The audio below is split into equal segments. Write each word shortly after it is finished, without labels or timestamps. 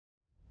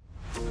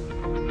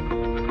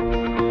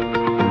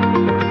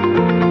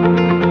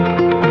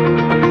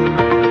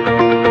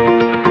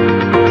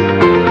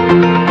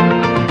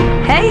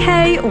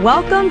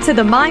welcome to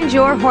the Mind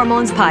Your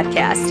Hormones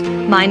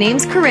podcast. My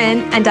name's Corinne,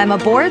 and I'm a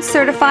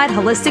board-certified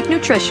holistic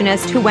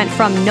nutritionist who went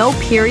from no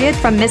period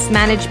from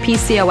mismanaged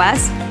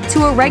PCOS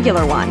to a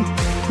regular one.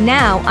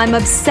 Now I'm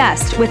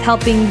obsessed with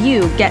helping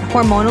you get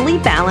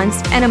hormonally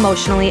balanced and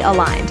emotionally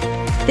aligned.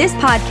 This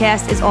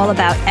podcast is all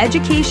about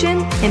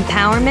education,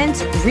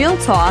 empowerment, real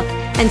talk,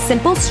 and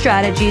simple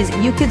strategies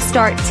you could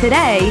start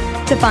today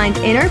to find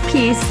inner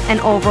peace and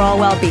overall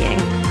well-being.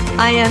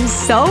 I am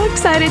so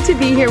excited to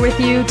be here with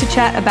you to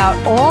chat about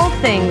all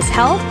things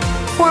health,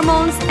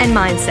 hormones, and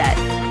mindset.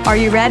 Are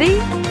you ready?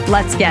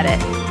 Let's get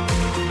it.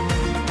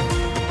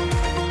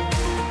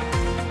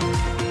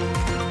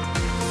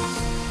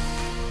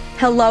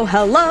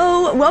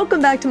 Hello.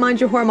 Welcome back to Mind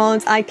Your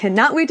Hormones. I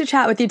cannot wait to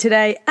chat with you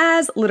today,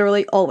 as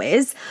literally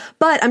always.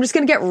 But I'm just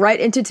going to get right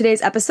into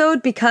today's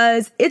episode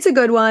because it's a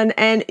good one,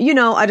 and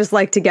I just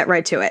like to get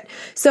right to it.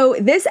 So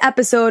this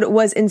episode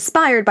was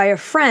inspired by a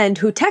friend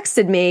who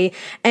texted me,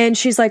 and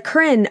she's like,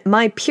 Corinne,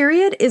 my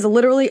period is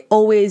literally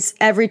always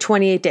every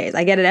 28 days.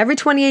 I get it every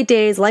 28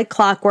 days, like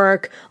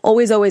clockwork,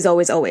 always.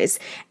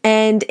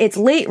 And it's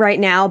late right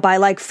now by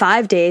like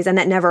 5 days, and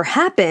that never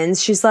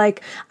happens. She's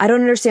like, I don't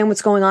understand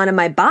what's going on in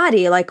my body.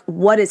 Like,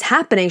 what is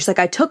happening? She's like,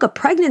 I took a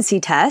pregnancy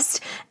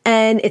test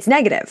and it's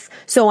negative.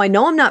 So I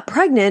know I'm not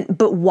pregnant,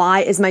 but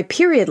why is my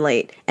period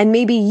late? And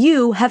maybe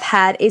you have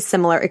had a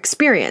similar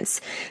experience.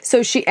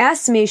 So she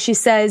asked me, she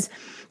says,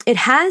 it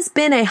has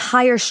been a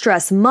higher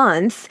stress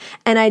month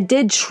and I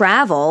did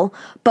travel,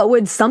 but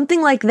would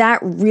something like that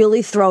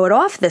really throw it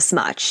off this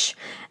much?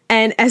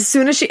 And as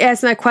soon as she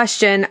asked that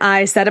question,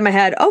 I said in my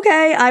head,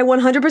 okay, I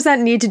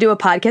 100% need to do a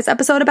podcast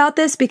episode about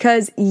this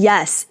because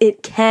yes,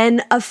 it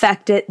can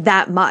affect it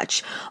that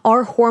much.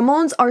 Our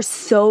hormones are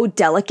so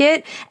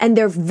delicate and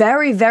they're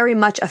very, very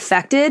much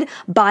affected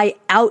by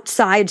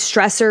outside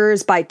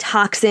stressors, by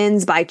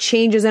toxins, by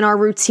changes in our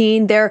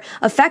routine. They're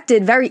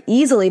affected very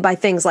easily by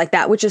things like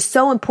that, which is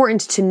so important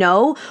to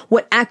know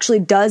what actually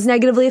does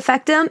negatively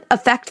affect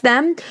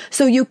them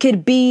so you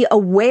could be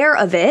aware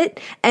of it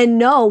and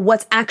know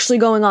what's actually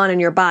going on in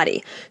your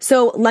body.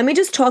 So let me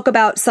just talk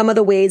about some of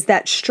the ways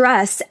that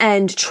stress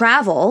and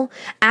travel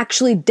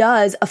actually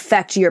does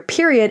affect your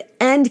period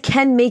and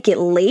can make it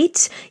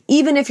late,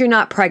 even if you're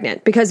not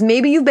pregnant. Because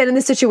maybe you've been in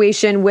the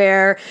situation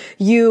where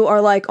you are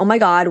like, oh my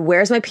God,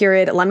 where's my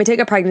period? Let me take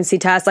a pregnancy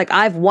test. Like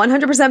I've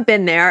 100%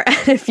 been there.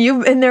 And if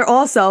you've been there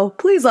also,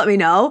 please let me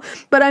know.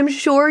 But I'm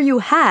sure you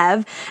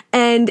have.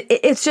 And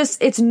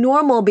it's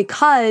normal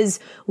because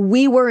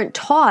we weren't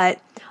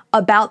taught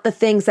about the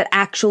things that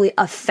actually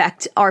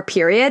affect our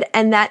period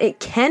and that it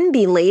can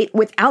be late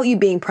without you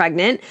being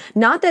pregnant.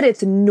 Not that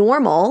it's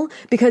normal,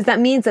 because that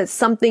means that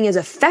something is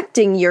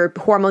affecting your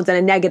hormones in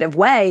a negative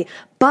way.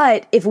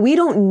 But if we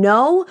don't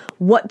know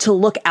what to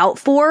look out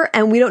for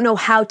and we don't know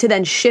how to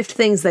then shift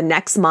things the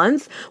next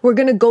month, we're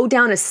going to go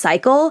down a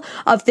cycle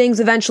of things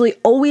eventually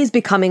always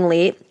becoming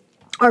late,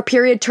 our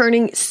period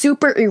turning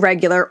super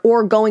irregular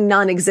or going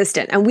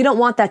non-existent. And we don't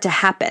want that to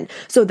happen.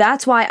 So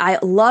that's why I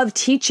love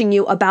teaching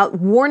you about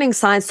warning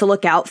signs to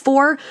look out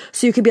for.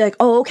 So you could be like,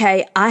 oh,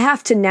 okay, I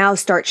have to now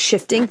start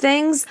shifting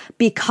things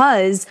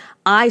because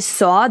I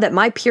saw that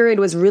my period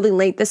was really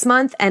late this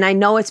month and I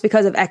know it's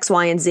because of X,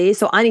 Y, and Z.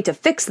 So I need to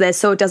fix this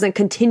so it doesn't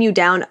continue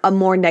down a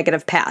more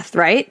negative path,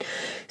 right?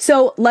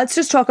 So let's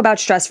just talk about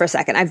stress for a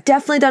second. I've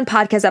definitely done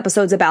podcast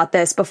episodes about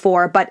this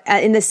before, but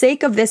in the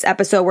sake of this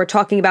episode, we're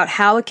talking about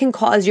how it can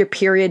cause your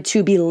period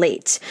to be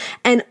late.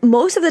 And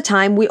most of the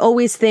time we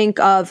always think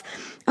of,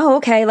 oh,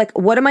 okay, like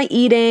what am I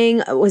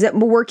eating? Was it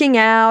working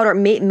out? Or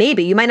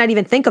maybe you might not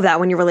even think of that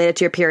when you're related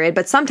to your period,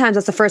 but sometimes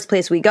that's the first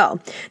place we go.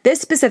 This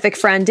specific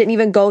friend didn't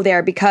even go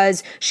there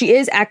because she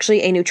is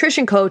actually a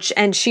nutrition coach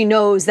and she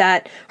knows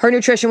that her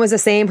nutrition was the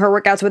same, her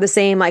workouts were the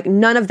same, like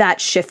none of that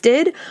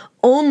shifted.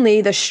 Only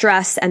the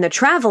stress and the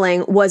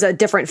traveling was a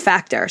different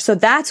factor. So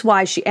that's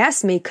why she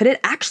asked me, could it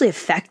actually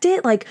affect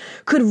it? Like,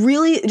 could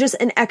really just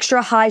an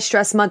extra high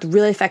stress month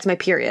really affect my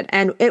period?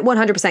 And it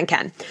 100%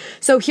 can.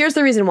 So here's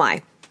the reason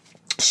why.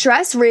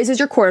 Stress raises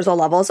your cortisol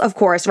levels, of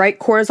course, right?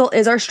 Cortisol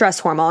is our stress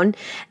hormone.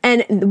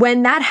 And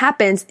when that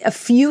happens, a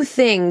few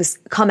things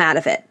come out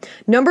of it.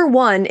 Number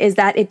one is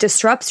that it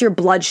disrupts your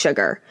blood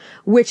sugar,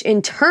 which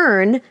in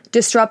turn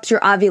disrupts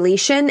your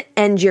ovulation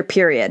and your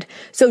period.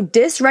 So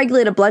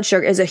dysregulated blood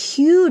sugar is a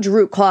huge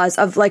root cause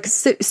of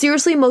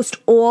seriously most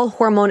all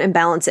hormone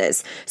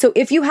imbalances. So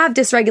if you have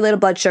dysregulated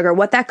blood sugar,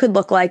 what that could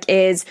look like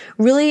is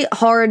really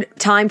hard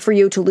time for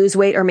you to lose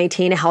weight or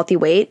maintain a healthy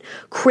weight,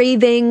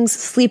 cravings,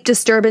 sleep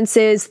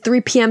disturbances,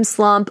 3 p.m.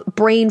 slump,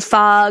 brain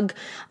fog,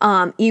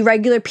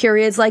 irregular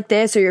periods like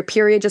this, or your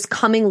period just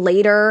coming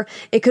later.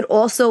 It could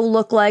also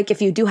look like,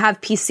 if you do have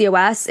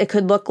PCOS, it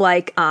could look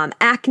like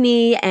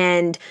acne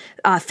and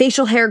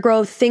facial hair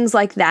growth, things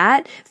like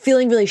that,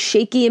 feeling really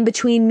shaky in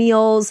between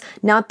meals,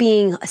 not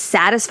being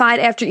satisfied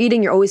after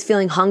eating, you're always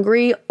feeling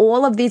hungry.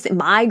 All of these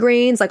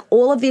migraines, like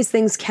all of these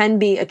things can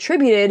be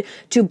attributed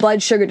to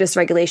blood sugar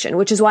dysregulation,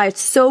 which is why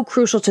it's so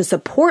crucial to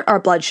support our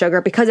blood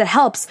sugar because it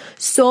helps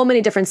so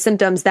many different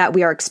symptoms that that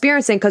we are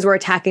experiencing because we're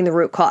attacking the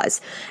root cause.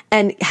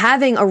 And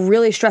having a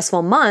really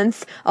stressful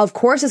month, of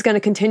course, is going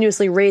to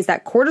continuously raise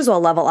that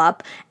cortisol level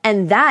up.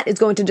 And that is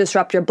going to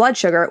disrupt your blood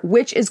sugar,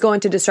 which is going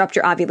to disrupt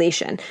your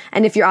ovulation.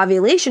 And if your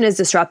ovulation is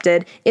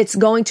disrupted, it's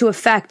going to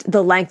affect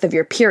the length of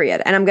your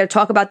period. And I'm going to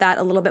talk about that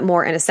a little bit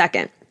more in a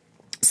second.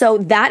 So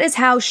that is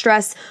how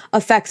stress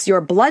affects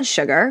your blood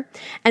sugar.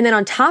 And then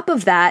on top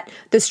of that,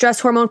 the stress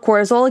hormone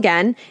cortisol,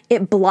 again,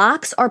 it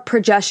blocks our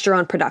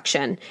progesterone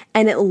production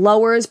and it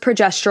lowers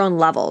progesterone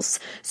levels.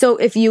 So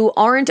if you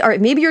aren't, or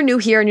maybe you're new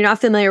here and you're not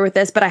familiar with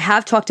this, but I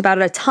have talked about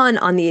it a ton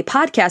on the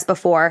podcast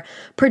before,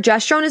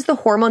 progesterone is the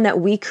hormone that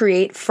we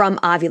create from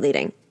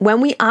ovulating. When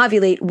we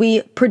ovulate,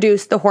 we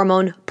produce the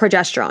hormone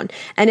progesterone.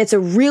 And it's a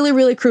really,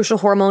 really crucial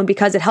hormone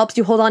because it helps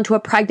you hold on to a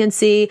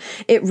pregnancy.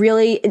 It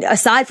really,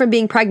 aside from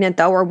being pregnant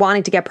though, or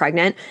wanting to get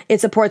pregnant,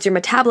 it supports your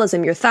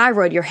metabolism, your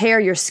thyroid, your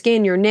hair, your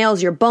skin, your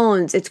nails, your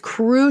bones. It's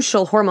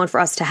crucial hormone for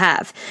us to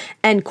have.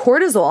 And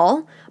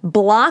cortisol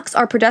blocks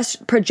our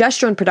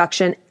progesterone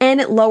production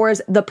and it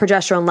lowers the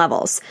progesterone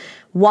levels.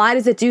 Why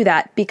does it do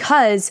that?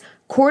 Because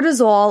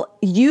cortisol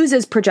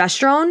uses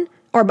progesterone,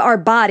 or our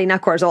body,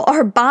 not cortisol,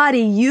 our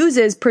body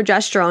uses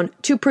progesterone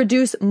to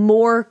produce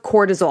more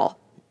cortisol.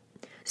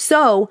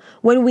 So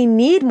when we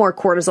need more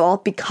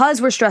cortisol,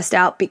 because we're stressed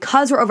out,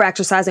 because we're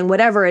overexercising,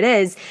 whatever it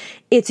is,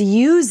 it's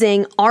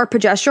using our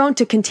progesterone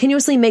to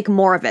continuously make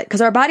more of it. Because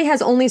our body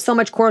has only so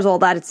much cortisol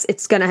that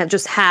it's going to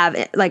just have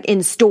like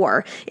in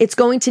store. It's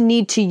going to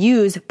need to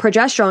use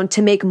progesterone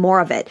to make more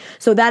of it.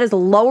 So that is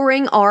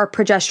lowering our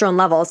progesterone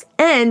levels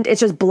and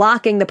it's just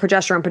blocking the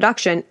progesterone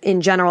production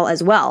in general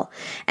as well.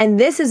 And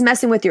this is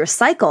messing with your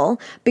cycle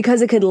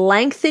because it could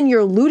lengthen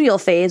your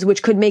luteal phase,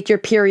 which could make your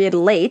period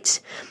late.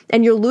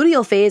 And your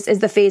luteal phase is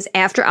the phase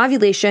after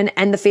ovulation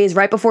and the phase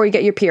right before you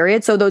get your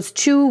period. So those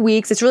 2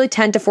 weeks, it's really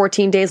 10 to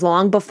 14 days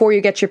long before you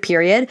get your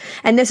period.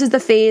 And this is the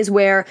phase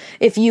where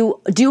if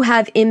you do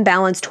have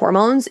imbalanced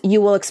hormones,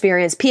 you will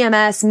experience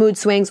PMS, mood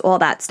swings, all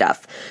that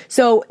stuff.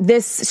 So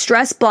this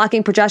stress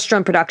blocking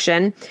progesterone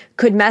production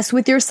could mess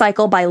with your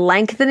cycle by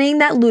lengthening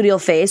that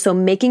luteal phase, so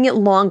making it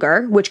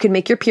longer, which could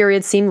make your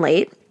period seem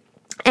late.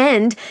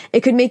 And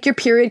it could make your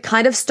period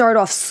kind of start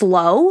off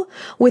slow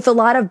with a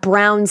lot of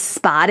brown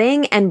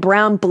spotting and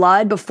brown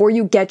blood before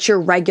you get your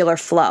regular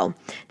flow.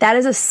 That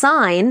is a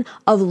sign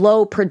of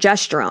low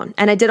progesterone.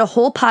 And I did a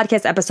whole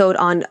podcast episode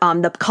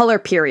on the color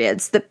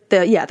periods,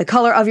 the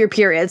color of your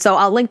period. So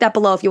I'll link that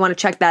below if you want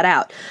to check that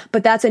out.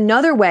 But that's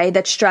another way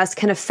that stress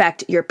can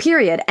affect your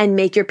period and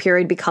make your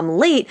period become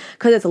late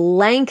because it's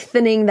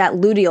lengthening that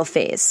luteal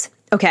phase.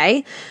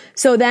 Okay.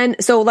 So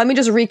let me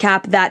just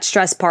recap that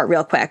stress part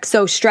real quick.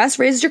 So stress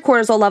raises your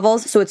cortisol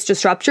levels. So it's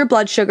disrupt your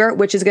blood sugar,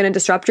 which is going to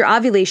disrupt your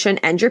ovulation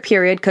and your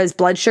period because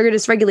blood sugar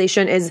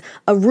dysregulation is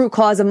a root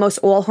cause of most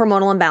all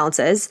hormonal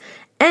imbalances.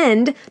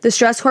 And the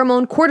stress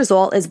hormone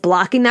cortisol is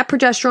blocking that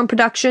progesterone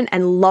production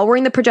and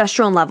lowering the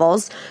progesterone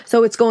levels.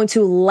 So it's going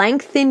to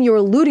lengthen your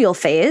luteal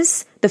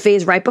phase, the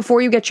phase right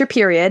before you get your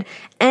period,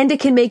 and it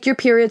can make your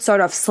period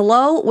start off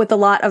slow with a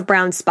lot of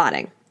brown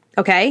spotting.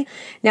 Okay.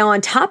 Now,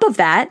 on top of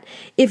that,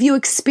 if you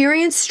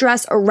experience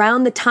stress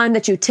around the time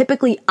that you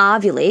typically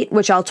ovulate,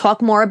 which I'll talk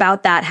more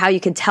about that, how you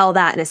can tell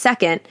that in a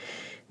second,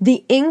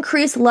 the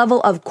increased level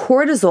of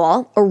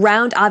cortisol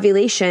around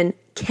ovulation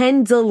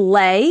can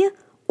delay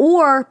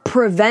or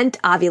prevent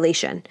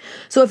ovulation.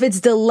 So if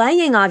it's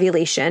delaying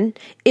ovulation,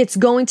 it's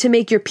going to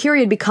make your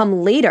period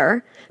become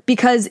later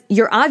because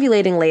you're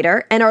ovulating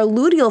later, and our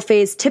luteal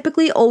phase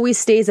typically always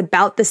stays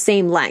about the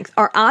same length.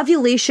 Our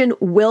ovulation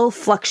will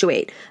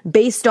fluctuate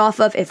based off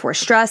of if we're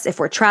stressed, if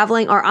we're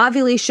traveling, our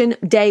ovulation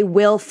day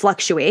will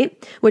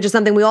fluctuate, which is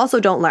something we also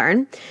don't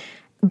learn.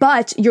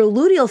 But your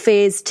luteal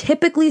phase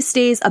typically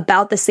stays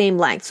about the same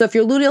length. So if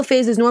your luteal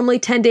phase is normally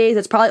 10 days,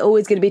 it's probably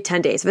always going to be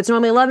 10 days. If it's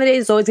normally 11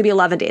 days, it's always going to be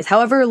 11 days,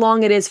 however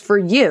long it is for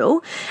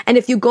you. And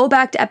if you go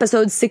back to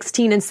episodes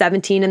 16 and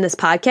 17 in this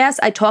podcast,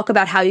 I talk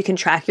about how you can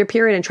track your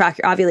period and track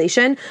your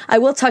ovulation. I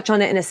will touch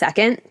on it in a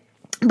second.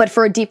 But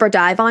for a deeper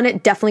dive on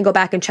it, definitely go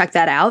back and check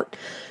that out.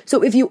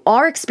 So if you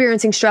are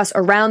experiencing stress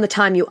around the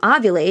time you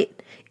ovulate,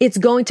 it's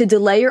going to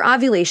delay your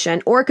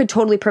ovulation, or it could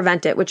totally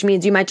prevent it, which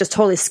means you might just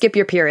totally skip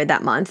your period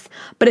that month.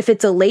 But if it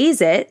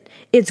delays it,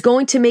 it's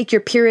going to make your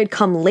period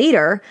come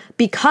later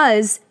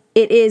because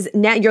it is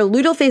now your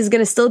luteal phase is going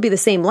to still be the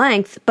same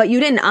length, but you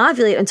didn't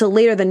ovulate until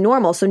later than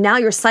normal. So now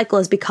your cycle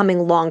is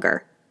becoming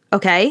longer.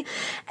 Okay.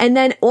 And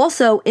then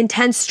also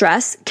intense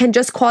stress can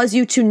just cause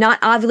you to not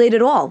ovulate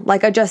at all.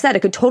 Like I just said, it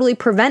could totally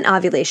prevent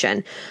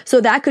ovulation.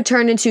 So that could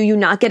turn into you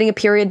not getting a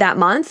period that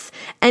month.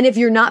 And if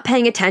you're not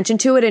paying attention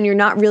to it and you're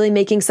not really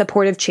making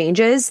supportive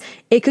changes,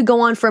 it could go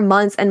on for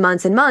months and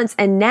months and months.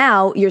 And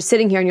now you're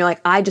sitting here and you're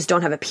like, I just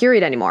don't have a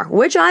period anymore,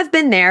 which I've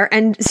been there.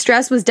 And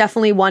stress was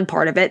definitely one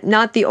part of it.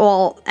 Not the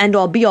all end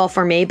all be all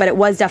for me, but it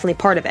was definitely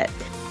part of it.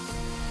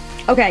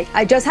 Okay,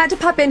 I just had to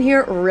pop in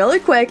here really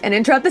quick and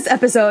interrupt this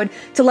episode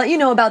to let you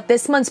know about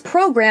this month's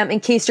program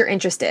in case you're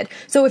interested.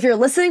 So if you're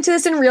listening to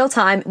this in real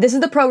time, this is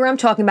the program I'm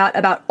talking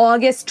about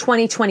August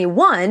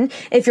 2021.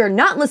 If you're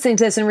not listening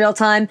to this in real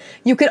time,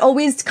 you could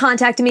always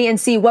contact me and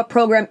see what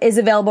program is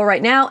available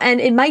right now, and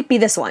it might be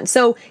this one.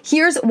 So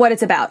here's what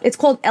it's about. It's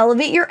called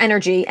Elevate Your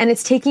Energy, and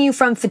it's taking you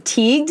from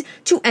fatigued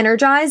to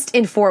energized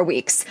in 4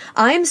 weeks.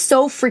 I am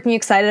so freaking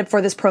excited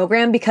for this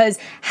program because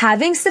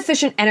having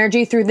sufficient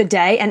energy through the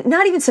day, and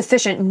not even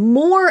sufficient,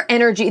 more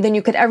energy than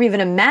you could ever even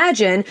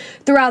imagine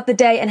throughout the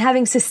day, and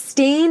having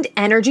sustained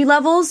energy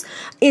levels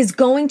is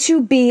going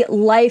to be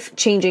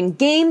life-changing,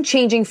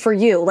 game-changing for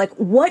you. Like,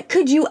 what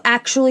could you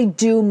actually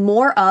do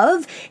more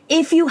of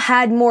if you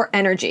had more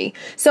energy?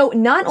 So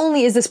not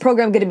only is this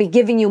program going to be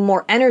giving you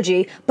more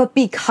energy, but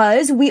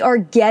because we are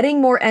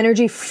getting more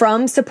energy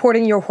from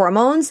supporting your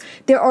hormones,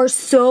 there are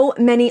so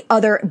many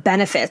other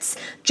benefits,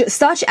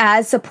 such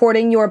as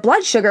supporting your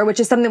blood sugar, which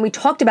is something we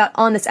talked about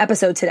on this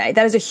episode today.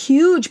 That is a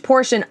huge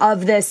portion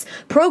of this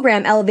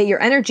program, Elevate Your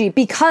Energy,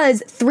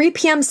 because 3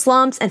 p.m.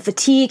 slumps and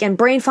fatigue and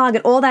brain fog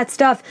and all that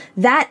stuff,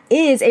 that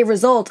is a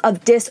result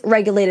of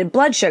dysregulated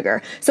blood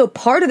sugar. So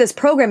part of this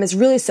program is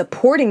really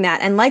supporting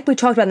that. And like we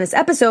talked about in this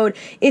episode,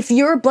 if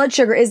your blood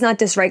sugar is not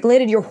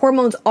dysregulated, your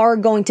hormones are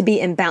going to be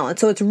imbalanced.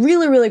 So it's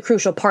really, really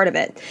crucial part of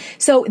it.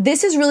 So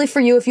this is really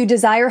for you if you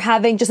desire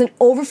having just an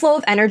overflow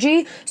of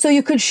energy so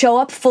you could show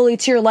up fully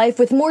to your life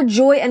with more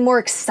joy and more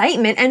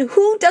excitement. And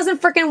who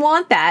doesn't freaking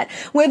want that?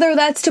 Whether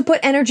that's to put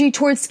energy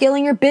towards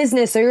scaling your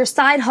business or your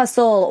side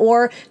hustle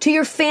or to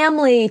your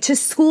family, to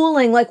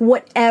schooling, like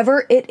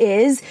whatever it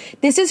is,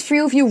 this is for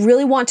you if you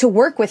really want to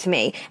work with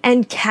me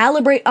and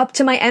calibrate up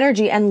to my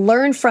energy and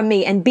learn from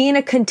me and be in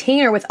a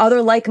container with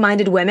other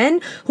like-minded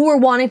women who are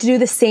wanting to do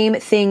the same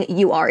thing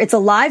you are. It's a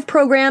live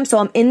program, so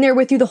I'm in there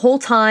with you the whole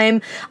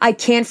time. I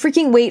can't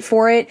freaking wait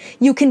for it.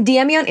 You can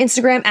DM me on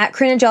Instagram at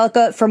Corinne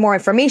Angelica for more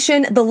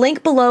information. The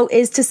link below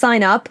is to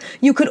sign up.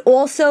 You could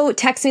also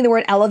text me the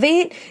word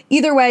elevate.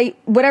 Either way,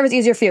 whatever's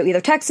easier for you.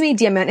 Either text me,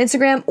 DM me on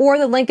Instagram, or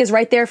the link is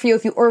right there for you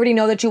if you already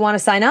know that you want to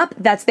sign up.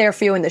 That's there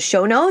for you in the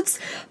show notes.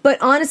 But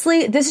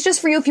honestly, this is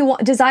just for you if you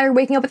desire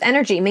waking up with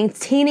energy,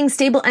 maintaining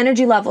stable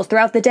energy levels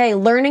throughout the day,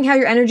 learning how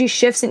your energy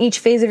shifts in each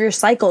phase of your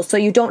cycle so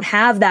you don't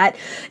have that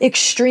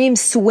extreme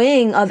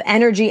swing of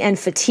energy and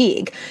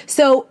fatigue.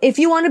 So if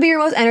you want to be your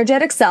most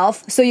energetic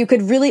self, so you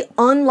could really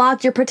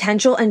unlock your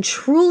potential and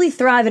truly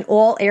thrive in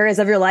all areas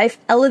of your life,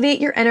 Elevate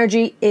Your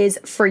Energy is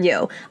for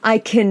you. I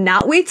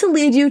cannot wait to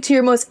lead you to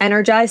your most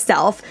energized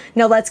self.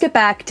 Now let's get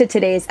back to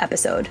today's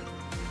episode.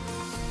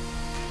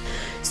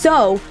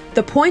 So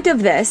the point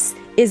of this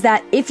is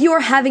that if you're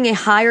having a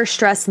higher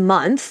stress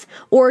month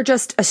or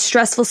just a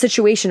stressful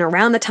situation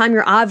around the time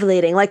you're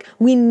ovulating, like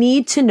we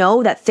need to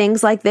know that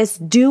things like this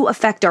do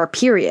affect our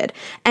period,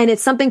 and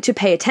it's something to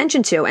pay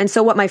attention to. And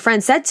so what my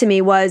friend said to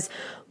me was,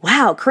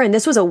 wow, Corinne,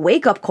 this was a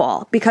wake-up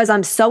call because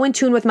I'm so in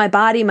tune with my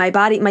body. My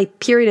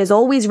period is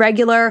always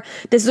regular.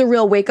 This is a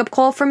real wake-up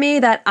call for me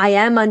that I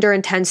am under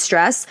intense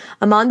stress.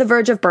 I'm on the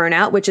verge of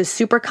burnout, which is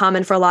super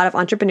common for a lot of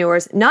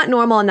entrepreneurs. Not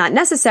normal and not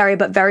necessary,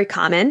 but very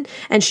common.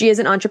 And she is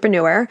an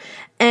entrepreneur.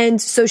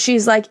 And so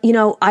she's like,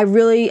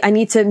 I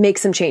need to make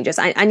some changes.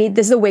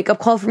 This is a wake up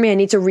call for me. I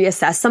need to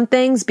reassess some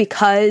things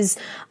because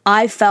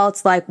I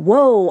felt like,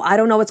 whoa, I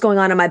don't know what's going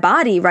on in my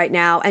body right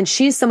now. And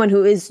she's someone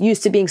who is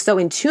used to being so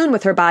in tune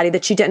with her body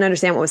that she didn't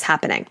understand what was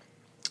happening.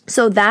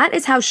 So that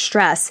is how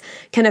stress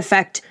can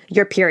affect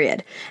your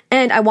period.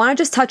 And I want to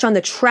just touch on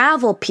the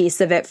travel piece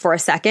of it for a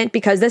second,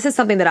 because this is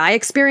something that I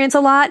experience a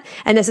lot.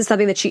 And this is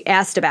something that she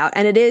asked about.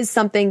 And it is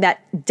something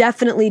that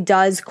definitely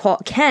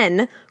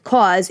can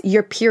cause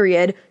your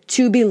period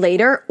to be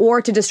later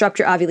or to disrupt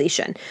your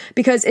ovulation.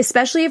 Because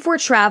especially if we're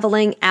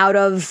traveling out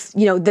of,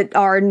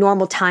 our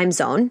normal time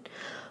zone,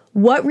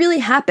 what really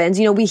happens,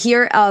 we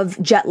hear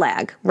of jet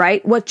lag,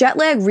 right? What jet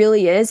lag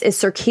really is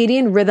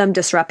circadian rhythm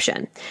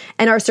disruption.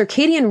 And our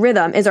circadian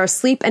rhythm is our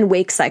sleep and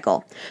wake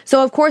cycle.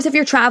 So of course, if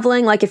you're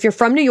traveling, like if you're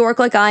from New York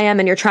like I am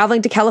and you're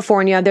traveling to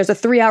California, there's a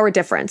 3-hour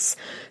difference.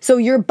 So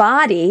your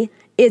body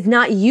is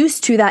not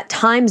used to that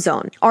time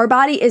zone. Our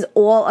body is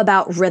all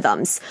about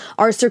rhythms.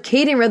 Our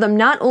circadian rhythm,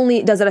 not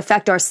only does it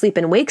affect our sleep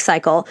and wake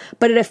cycle,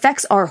 but it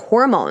affects our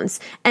hormones,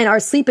 and our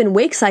sleep and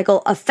wake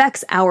cycle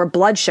affects our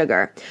blood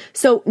sugar.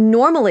 So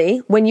normally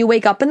when you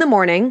wake up in the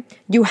morning,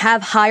 you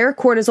have higher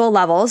cortisol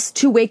levels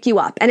to wake you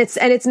up. And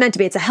it's meant to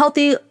be. It's a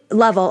healthy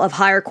level of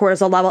higher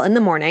cortisol level in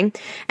the morning.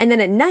 And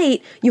then at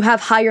night, you have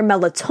higher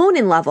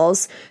melatonin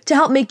levels to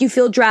help make you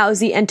feel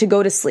drowsy and to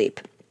go to sleep.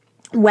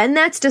 When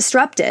that's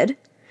disrupted,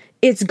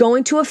 it's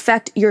going to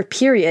affect your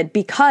period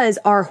because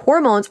our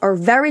hormones are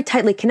very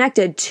tightly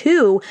connected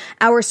to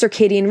our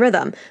circadian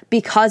rhythm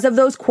because of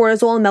those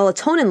cortisol and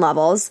melatonin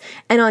levels.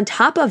 And on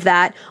top of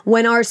that,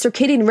 when our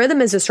circadian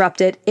rhythm is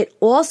disrupted, it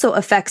also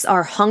affects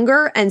our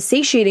hunger and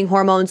satiating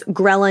hormones,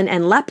 ghrelin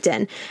and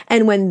leptin.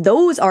 And when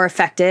those are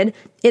affected,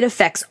 it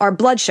affects our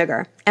blood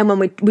sugar. And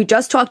when we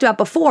just talked about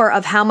before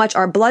of how much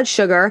our blood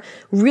sugar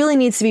really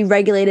needs to be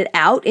regulated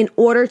out in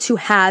order to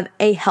have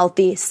a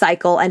healthy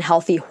cycle and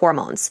healthy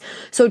hormones.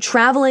 So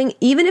traveling,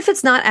 even if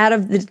it's not out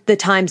of the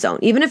time zone,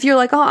 even if you're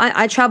like, oh,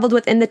 I traveled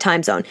within the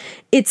time zone,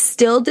 it's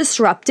still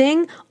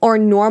disrupting our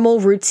normal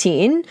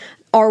routine,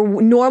 our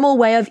normal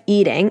way of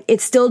eating.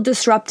 It's still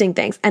disrupting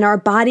things. And our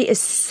body is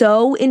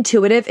so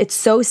intuitive. It's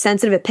so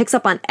sensitive. It picks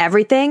up on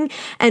everything.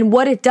 And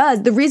what it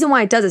does, the reason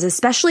why it does is,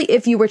 especially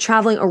if you were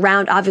traveling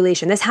around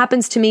ovulation, this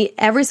happens to me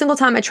every single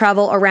time I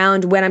travel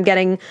around when I'm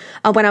going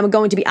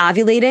to be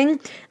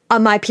ovulating.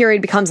 My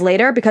period becomes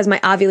later because my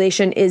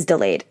ovulation is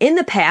delayed. In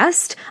the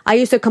past, I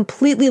used to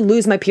completely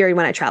lose my period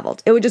when I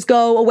traveled. It would just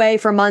go away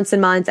for months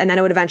and months, and then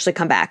it would eventually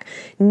come back.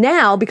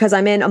 Now, because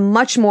I'm in a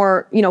much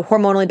more,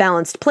 hormonally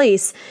balanced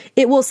place,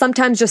 it will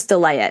sometimes just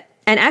delay it.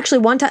 And actually,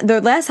 one time,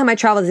 the last time I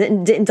traveled,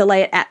 it didn't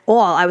delay it at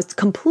all. I was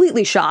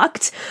completely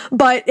shocked,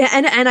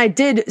 and I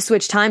did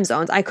switch time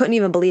zones. I couldn't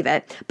even believe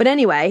it. But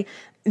anyway,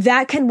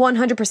 that can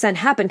 100%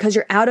 happen because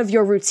you're out of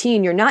your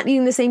routine. You're not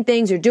eating the same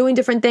things. You're doing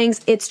different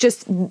things. It's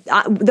just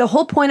the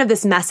whole point of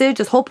this message,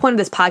 the whole point of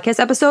this podcast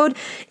episode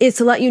is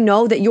to let you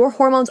know that your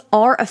hormones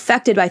are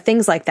affected by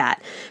things like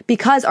that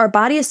because our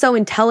body is so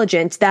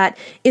intelligent that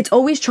it's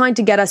always trying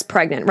to get us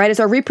pregnant, right? It's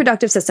our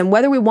reproductive system.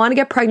 Whether we want to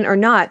get pregnant or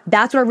not,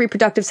 that's what our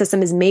reproductive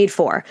system is made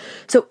for.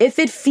 So if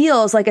it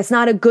feels like it's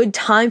not a good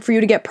time for you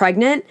to get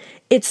pregnant,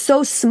 it's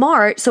so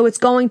smart, so it's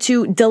going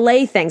to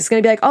delay things. It's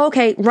going to be like, oh,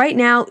 okay, right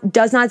now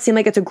does not seem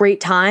like it's a great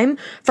time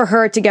for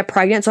her to get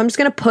pregnant, so I'm just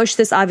going to push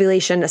this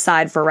ovulation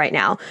aside for right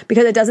now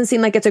because it doesn't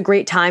seem like it's a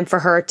great time for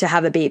her to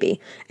have a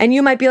baby. And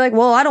you might be like,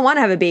 well, I don't want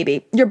to have a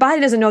baby. Your body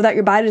doesn't know that.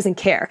 Your body doesn't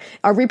care.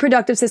 Our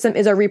reproductive system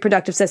is our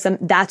reproductive system.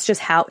 That's just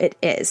how it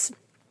is.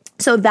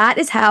 So that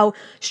is how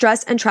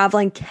stress and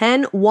traveling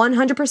can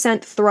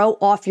 100% throw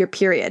off your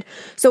period.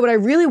 So what I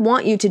really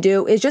want you to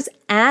do is just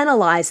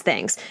analyze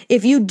things.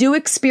 If you do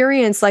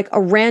experience like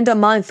a random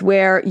month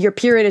where your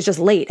period is just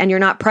late and you're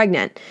not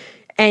pregnant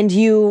and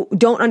you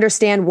don't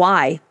understand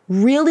why,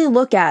 really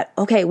look at,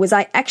 okay, was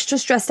I extra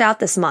stressed out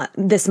this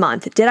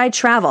month? Did I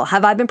travel?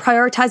 Have I been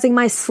prioritizing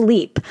my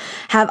sleep?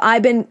 Have I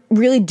been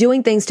really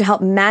doing things to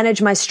help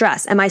manage my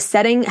stress? Am I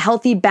setting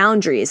healthy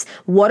boundaries?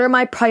 What are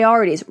my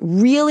priorities?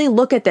 Really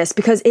look at this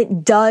because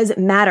it does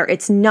matter.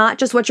 It's not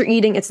just what you're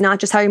eating. It's not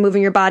just how you're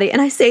moving your body.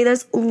 And I say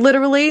this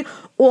literally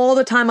all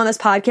the time on this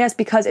podcast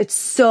because it's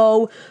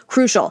so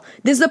crucial.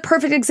 This is a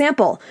perfect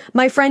example.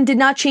 My friend did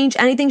not change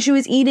anything she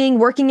was eating,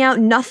 working out,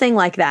 nothing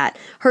like that.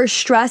 Her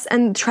stress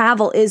and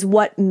travel is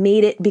what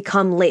made it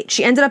become late.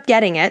 She ended up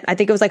getting it. I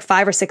think it was like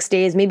 5 or 6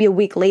 days, maybe a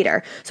week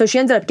later. So she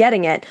ended up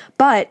getting it,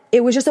 but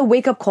it was just a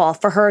wake up call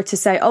for her to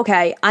say,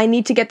 okay, I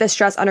need to get this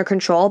stress under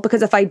control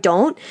because if I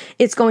don't,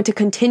 it's going to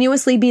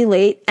continuously be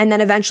late and then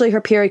eventually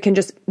her period can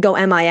just go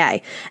MIA.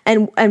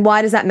 And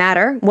why does that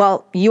matter?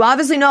 Well, you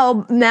obviously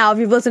know now if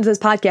you've listened to this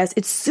podcast,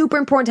 it's super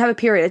important to have a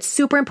period. It's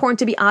super important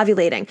to be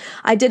ovulating.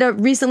 I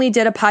recently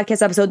did a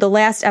podcast episode, the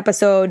last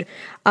episode,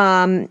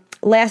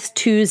 last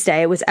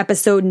Tuesday was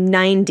episode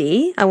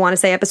 90. I want to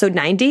say episode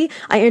 90.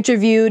 I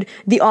interviewed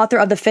the author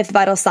of The Fifth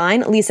Vital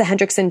Sign, Lisa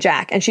Hendrickson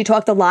Jack, and she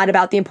talked a lot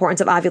about the importance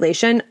of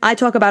ovulation. I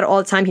talk about it all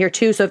the time here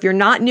too. So if you're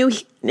not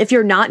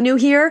new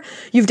here,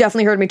 you've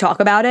definitely heard me talk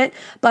about it,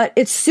 but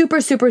it's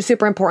super, super,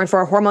 super important for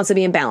our hormones to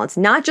be in balance,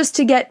 not just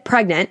to get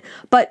pregnant,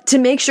 but to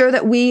make sure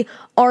that we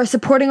are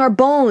supporting our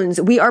bones.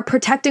 We are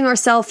protecting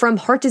ourselves from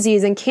heart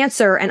disease and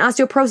cancer and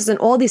osteoporosis and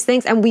all these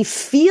things. And we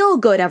feel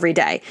good every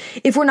day.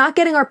 If we're not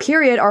getting our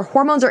period, our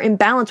hormones are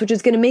imbalanced, which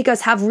is going to make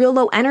us have real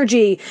low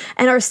energy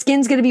and our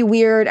skin's going to be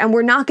weird and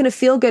we're not going to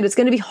feel good. It's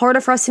going to be harder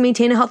for us to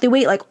maintain a healthy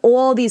weight. Like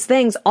all these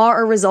things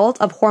are a result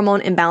of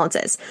hormone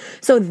imbalances.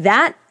 So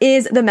that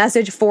is the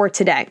message for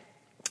today.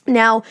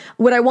 Now,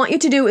 what I want you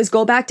to do is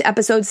go back to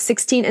episodes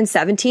 16 and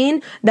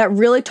 17 that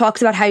really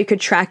talks about how you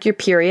could track your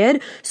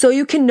period so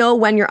you can know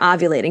when you're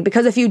ovulating.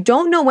 Because if you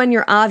don't know when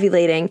you're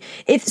ovulating,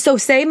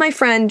 say my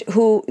friend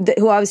who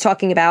I was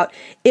talking about,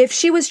 if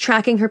she was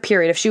tracking her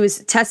period, if she was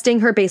testing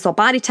her basal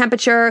body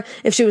temperature,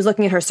 if she was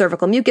looking at her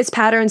cervical mucus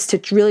patterns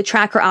to really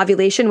track her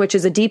ovulation, which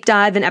is a deep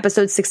dive in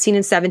episodes 16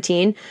 and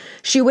 17,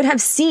 she would have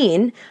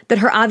seen that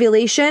her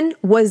ovulation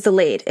was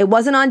delayed. It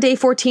wasn't on day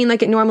 14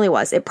 like it normally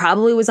was. It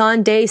probably was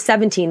on day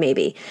 17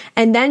 maybe.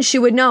 And then she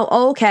would know,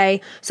 oh,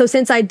 okay, so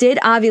since I did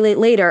ovulate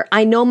later,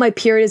 I know my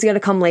period is going to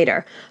come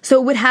later. So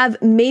it would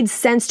have made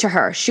sense to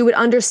her. She would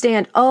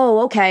understand, oh,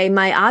 okay,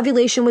 my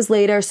ovulation was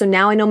later, so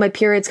now I know my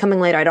period's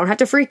coming later. I don't have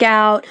to freak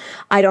out.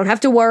 I don't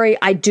have to worry.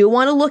 I do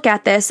want to look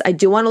at this. I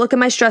do want to look at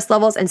my stress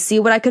levels and see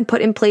what I can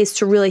put in place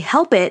to really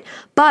help it,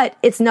 but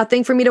it's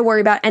nothing for me to worry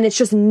about. And it's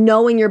just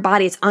knowing your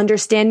body. It's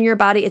understanding your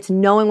body. It's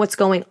knowing what's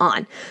going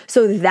on.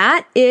 So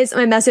that is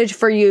my message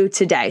for you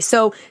today.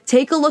 So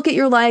take a look at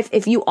your life.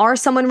 If you are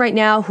someone right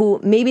now who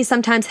maybe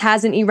sometimes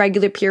has an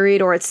irregular period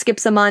or it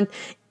skips a month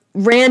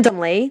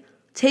randomly,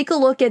 take a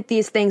look at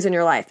these things in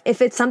your life.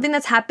 If it's something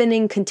that's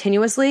happening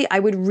continuously, I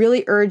would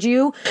really urge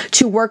you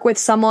to work with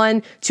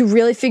someone to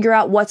really figure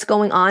out what's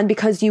going on,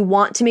 because you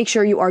want to make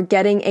sure you are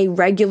getting a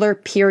regular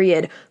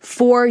period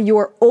for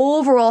your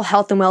overall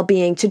health and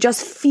well-being, to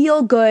just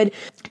feel good,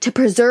 to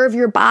preserve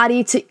your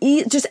body, to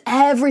eat. Just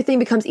everything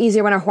becomes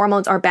easier when our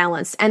hormones are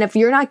balanced. And if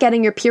you're not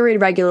getting your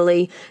period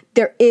regularly,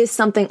 there is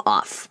something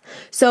off.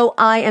 So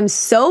I am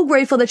so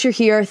grateful that you're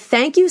here.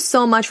 Thank you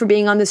so much for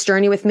being on this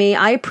journey with me.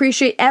 I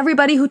appreciate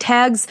everybody who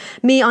tags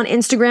me on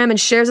Instagram and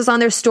shares us on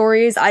their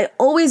stories. I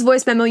always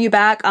voice memo you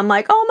back. I'm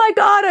like, oh my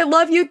God, I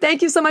love you.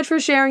 Thank you so much for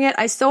sharing it.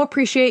 I so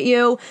appreciate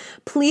you.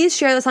 Please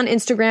share this on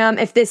Instagram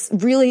if this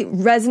really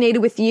resonated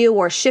with you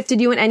or shifted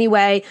you in any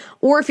way.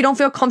 Or if you don't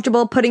feel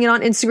comfortable putting it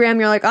on Instagram,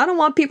 you're like, I don't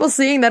want people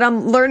seeing that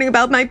I'm learning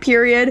about my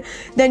period,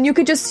 then you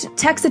could just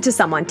text it to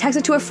someone, text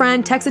it to a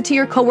friend, text it to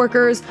your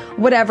coworkers,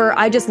 whatever.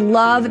 I just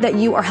love that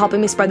you are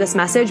helping me spread this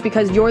message,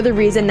 because you're the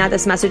reason that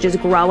this message is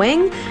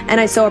growing, and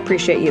I so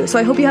appreciate you. So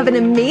I hope you have an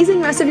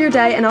amazing rest of your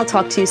day, and I'll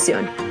talk to you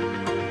soon.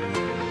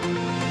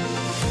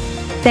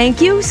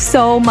 Thank you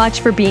so much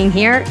for being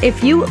here.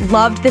 If you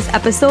loved this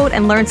episode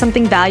and learned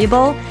something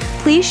valuable,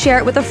 please share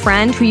it with a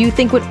friend who you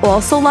think would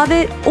also love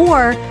it,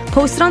 or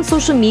post it on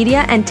social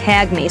media and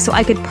tag me so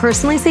I could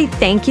personally say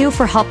thank you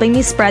for helping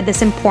me spread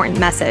this important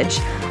message.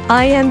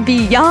 I am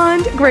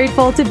beyond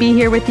grateful to be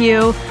here with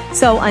you.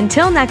 So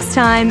until next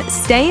time,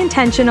 stay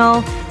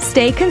intentional,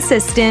 stay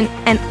consistent,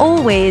 and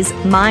always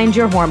mind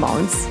your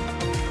hormones.